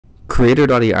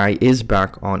Creaitor.ai is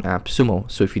back on AppSumo,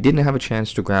 so if you didn't have a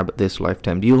chance to grab this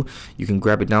lifetime deal, you can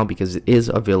grab it now because it is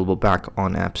available back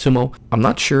on AppSumo. I'm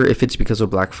not sure if it's because of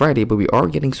Black Friday, but we are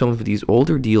getting some of these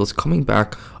older deals coming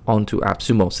back onto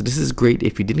AppSumo. So this is great.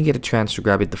 If you didn't get a chance to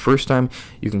grab it the first time,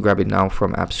 you can grab it now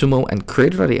from AppSumo. And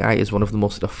Creaitor.ai is one of the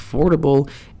most affordable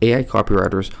AI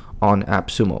copywriters on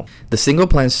AppSumo. The single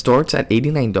plan starts at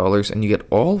 $89 and you get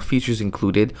all features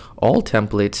included, all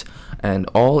templates, and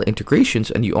all integrations,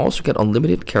 and you also get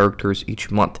unlimited characters each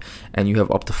month, and you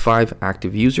have up to 5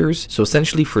 active users. So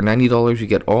essentially for $90 you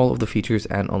get all of the features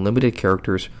and unlimited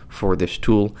characters for this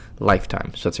tool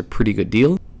lifetime. So that's a pretty good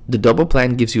deal. The double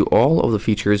plan gives you all of the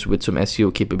features with some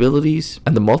SEO capabilities,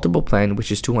 and the multiple plan,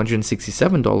 which is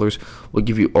 $267, will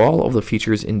give you all of the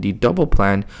features in the double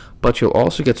plan, but you'll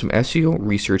also get some SEO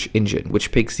research engine,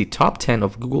 which picks the top 10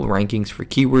 of Google rankings for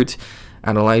keywords,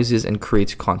 analyzes and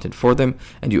creates content for them,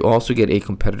 and you also get a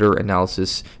competitor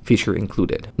analysis feature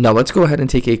included. Now let's go ahead and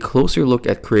take a closer look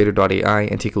at Creaitor.ai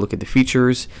and take a look at the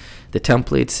features, the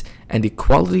templates, and the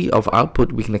quality of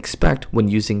output we can expect when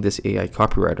using this AI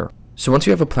copywriter. So once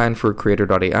you have a plan for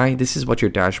Creaitor.ai, this is what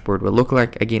your dashboard will look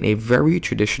like. Again, a very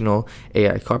traditional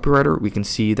AI copywriter. We can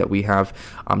see that we have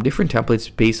different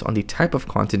templates based on the type of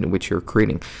content in which you're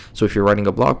creating. So if you're writing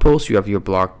a blog post, you have your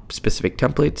blog specific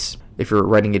templates. If you're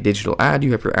writing a digital ad,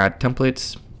 you have your ad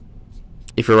templates.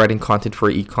 If you're writing content for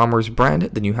an e-commerce brand,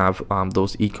 then you have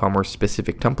those e-commerce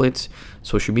specific templates,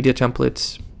 social media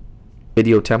templates,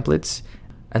 video templates,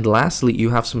 and lastly,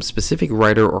 you have some specific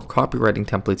writer or copywriting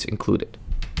templates included.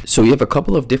 So you have a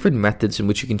couple of different methods in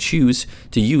which you can choose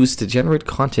to use to generate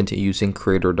content using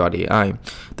Creaitor.ai.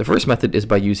 The first method is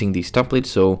by using these templates.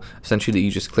 So essentially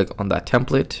you just click on that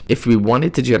template. If we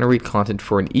wanted to generate content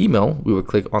for an email, we would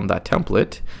click on that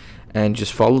template and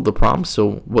just follow the prompt.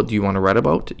 So what do you want to write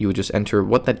about? You would just enter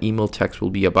what that email text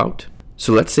will be about.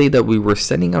 So let's say that we were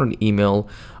sending out an email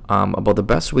about the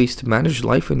best ways to manage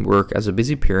life and work as a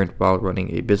busy parent while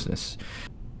running a business.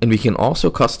 And we can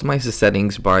also customize the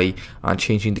settings by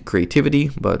changing the creativity,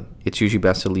 but it's usually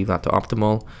best to leave that to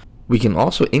optimal. We can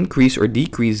also increase or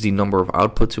decrease the number of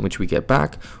outputs in which we get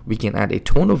back. We can add a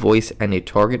tone of voice and a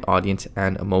target audience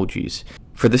and emojis.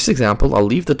 For this example, I'll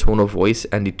leave the tone of voice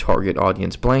and the target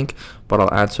audience blank, but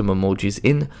I'll add some emojis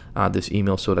in this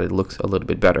email so that it looks a little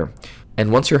bit better. And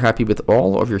once you're happy with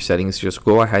all of your settings, just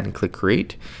go ahead and click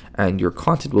create, and your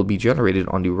content will be generated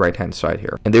on the right hand side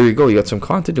here. And there you go, you got some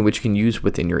content in which you can use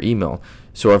within your email.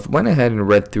 So I've went ahead and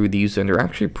read through these, and they're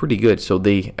actually pretty good. So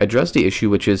they address the issue,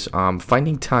 which is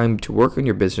finding time to work on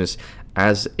your business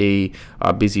as a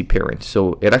busy parent.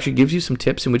 So it actually gives you some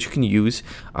tips in which you can use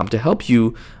to help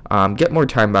you get more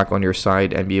time back on your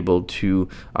side and be able to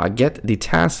get the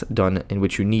tasks done in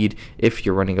which you need if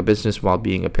you're running a business while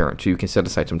being a parent. So you can set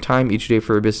aside some time each day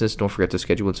for your business. Don't forget to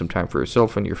schedule in some time for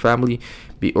yourself and your family.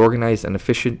 Be organized and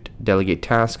efficient, delegate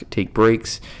tasks, take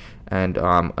breaks, and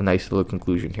a nice little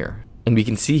conclusion here. And we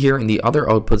can see here in the other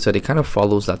outputs that it kind of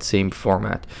follows that same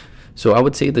format. So I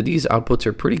would say that these outputs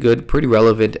are pretty good, pretty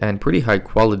relevant, and pretty high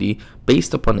quality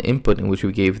based upon the input in which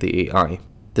we gave the AI.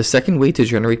 The second way to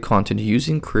generate content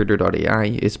using Creaitor.ai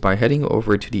is by heading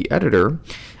over to the editor,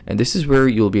 and this is where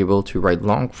you'll be able to write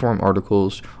long form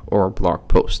articles or blog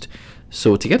post.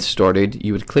 So to get started,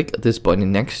 you would click this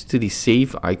button next to the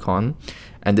save icon,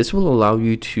 and this will allow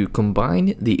you to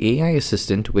combine the AI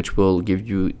assistant, which will give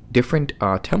you different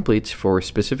templates for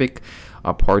specific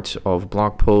parts of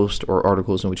blog posts or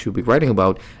articles in which you'll be writing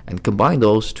about, and combine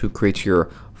those to create your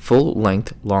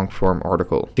full-length long-form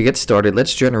article. To get started,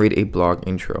 let's generate a blog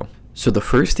intro. So the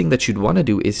first thing that you'd want to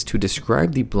do is to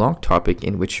describe the blog topic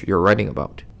in which you're writing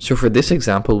about. So for this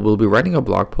example, we'll be writing a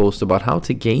blog post about how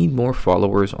to gain more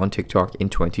followers on TikTok in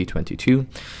 2022.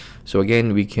 So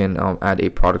again, we can add a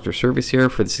product or service here.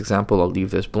 For this example, I'll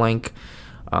leave this blank.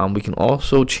 We can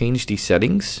also change the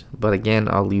settings, but again,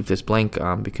 I'll leave this blank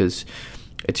because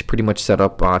it's pretty much set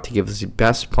up to give us the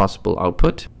best possible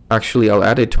output. Actually, I'll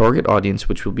add a target audience,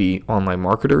 which will be online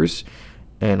marketers.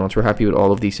 And once we're happy with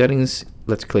all of these settings,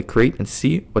 let's click create and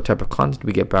see what type of content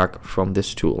we get back from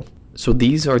this tool. So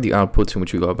these are the outputs in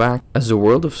which we got back. As the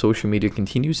world of social media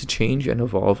continues to change and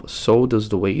evolve, so does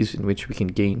the ways in which we can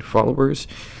gain followers.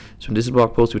 So in this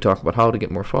blog post, we talk about how to get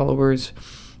more followers.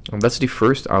 That's the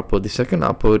first output. The second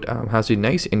output has a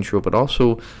nice intro, but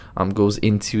also goes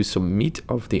into some meat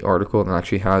of the article and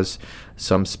actually has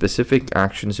some specific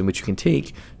actions in which you can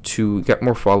take to get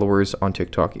more followers on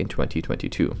TikTok in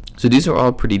 2022. So these are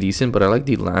all pretty decent, but I like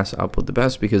the last output the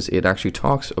best because it actually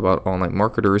talks about online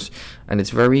marketers and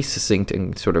it's very succinct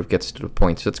and sort of gets to the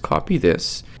point. So let's copy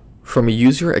this. From a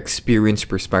user experience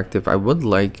perspective, I would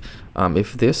like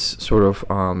if this sort of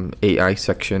AI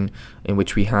section in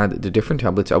which we had the different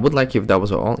templates, I would like if that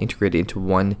was all integrated into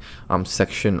one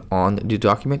section on the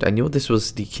document. I know this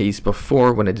was the case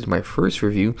before when I did my first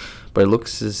review, but it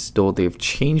looks as though they've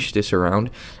changed this around,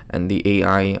 and the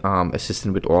AI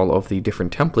assistant with all of the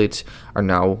different templates are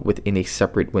now within a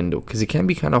separate window, because it can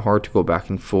be kind of hard to go back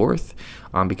and forth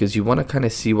because you want to kind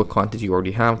of see what content you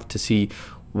already have to see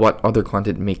what other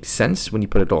content makes sense when you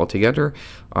put it all together.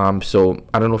 So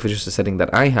I don't know if it's just a setting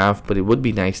that I have, but it would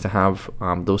be nice to have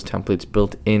those templates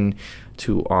built in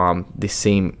to the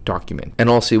same document. And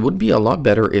also, it would be a lot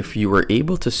better if you were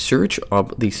able to search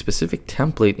up the specific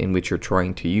template in which you're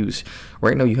trying to use.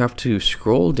 Right now, you have to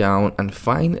scroll down and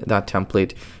find that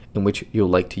template in which you'll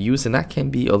like to use, and that can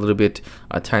be a little bit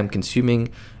time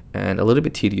consuming and a little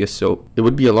bit tedious. So it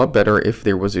would be a lot better if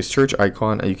there was a search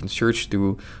icon and you can search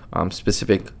through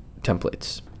specific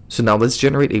templates. So now let's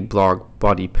generate a blog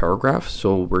body paragraph.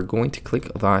 So we're going to click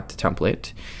that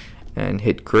template and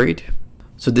hit create.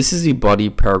 So this is the body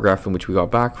paragraph in which we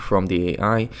got back from the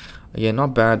AI. Yeah,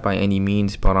 not bad by any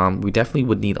means, but we definitely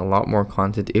would need a lot more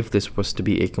content if this was to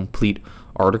be a complete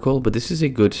article, but this is a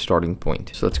good starting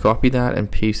point. So let's copy that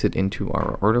and paste it into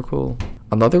our article.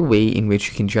 Another way in which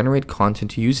you can generate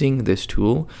content using this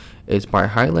tool is by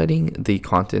highlighting the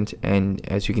content, and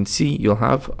as you can see, you'll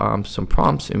have some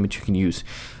prompts in which you can use.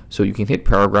 So you can hit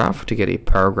paragraph to get a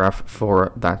paragraph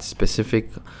for that specific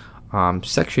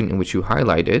section in which you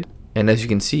highlighted. And as you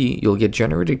can see, you'll get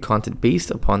generated content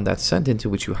based upon that sentence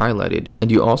in which you highlighted.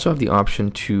 And you also have the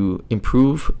option to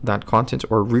improve that content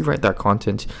or rewrite that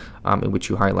content in which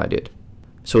you highlighted.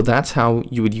 So that's how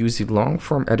you would use the long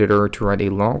form editor to write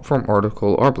a long form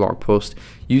article or blog post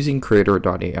using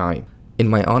Creaitor.ai. In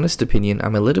my honest opinion,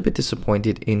 I'm a little bit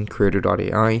disappointed in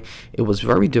Creaitor.ai. It was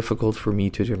very difficult for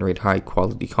me to generate high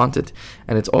quality content,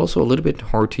 and it's also a little bit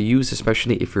hard to use,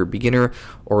 especially if you're a beginner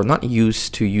or not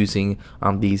used to using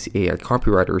these AI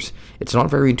copywriters. It's not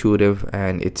very intuitive,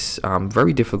 and it's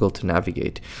very difficult to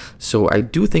navigate. So I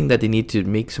do think that they need to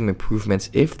make some improvements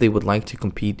if they would like to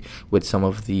compete with some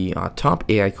of the top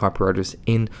AI copywriters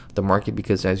in the market,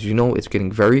 because as you know, it's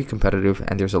getting very competitive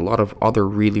and there's a lot of other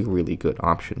really good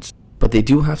options. But they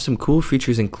do have some cool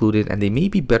features included, and they may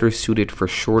be better suited for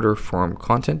shorter form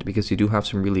content because you do have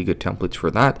some really good templates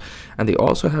for that. And they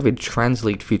also have a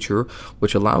translate feature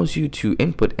which allows you to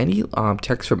input any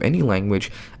text from any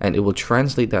language and it will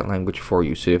translate that language for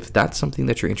you. So if that's something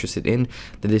that you're interested in,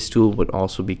 then this tool would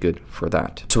also be good for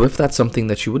that. So if that's something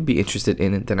that you would be interested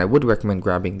in, then I would recommend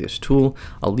grabbing this tool.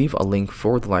 I'll leave a link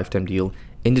for the lifetime deal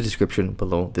in the description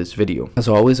below this video. As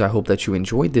always, I hope that you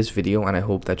enjoyed this video and I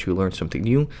hope that you learned something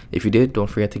new. If you did,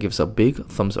 don't forget to give us a big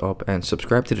thumbs up and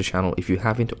subscribe to the channel if you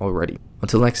haven't already.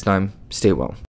 Until next time, stay well.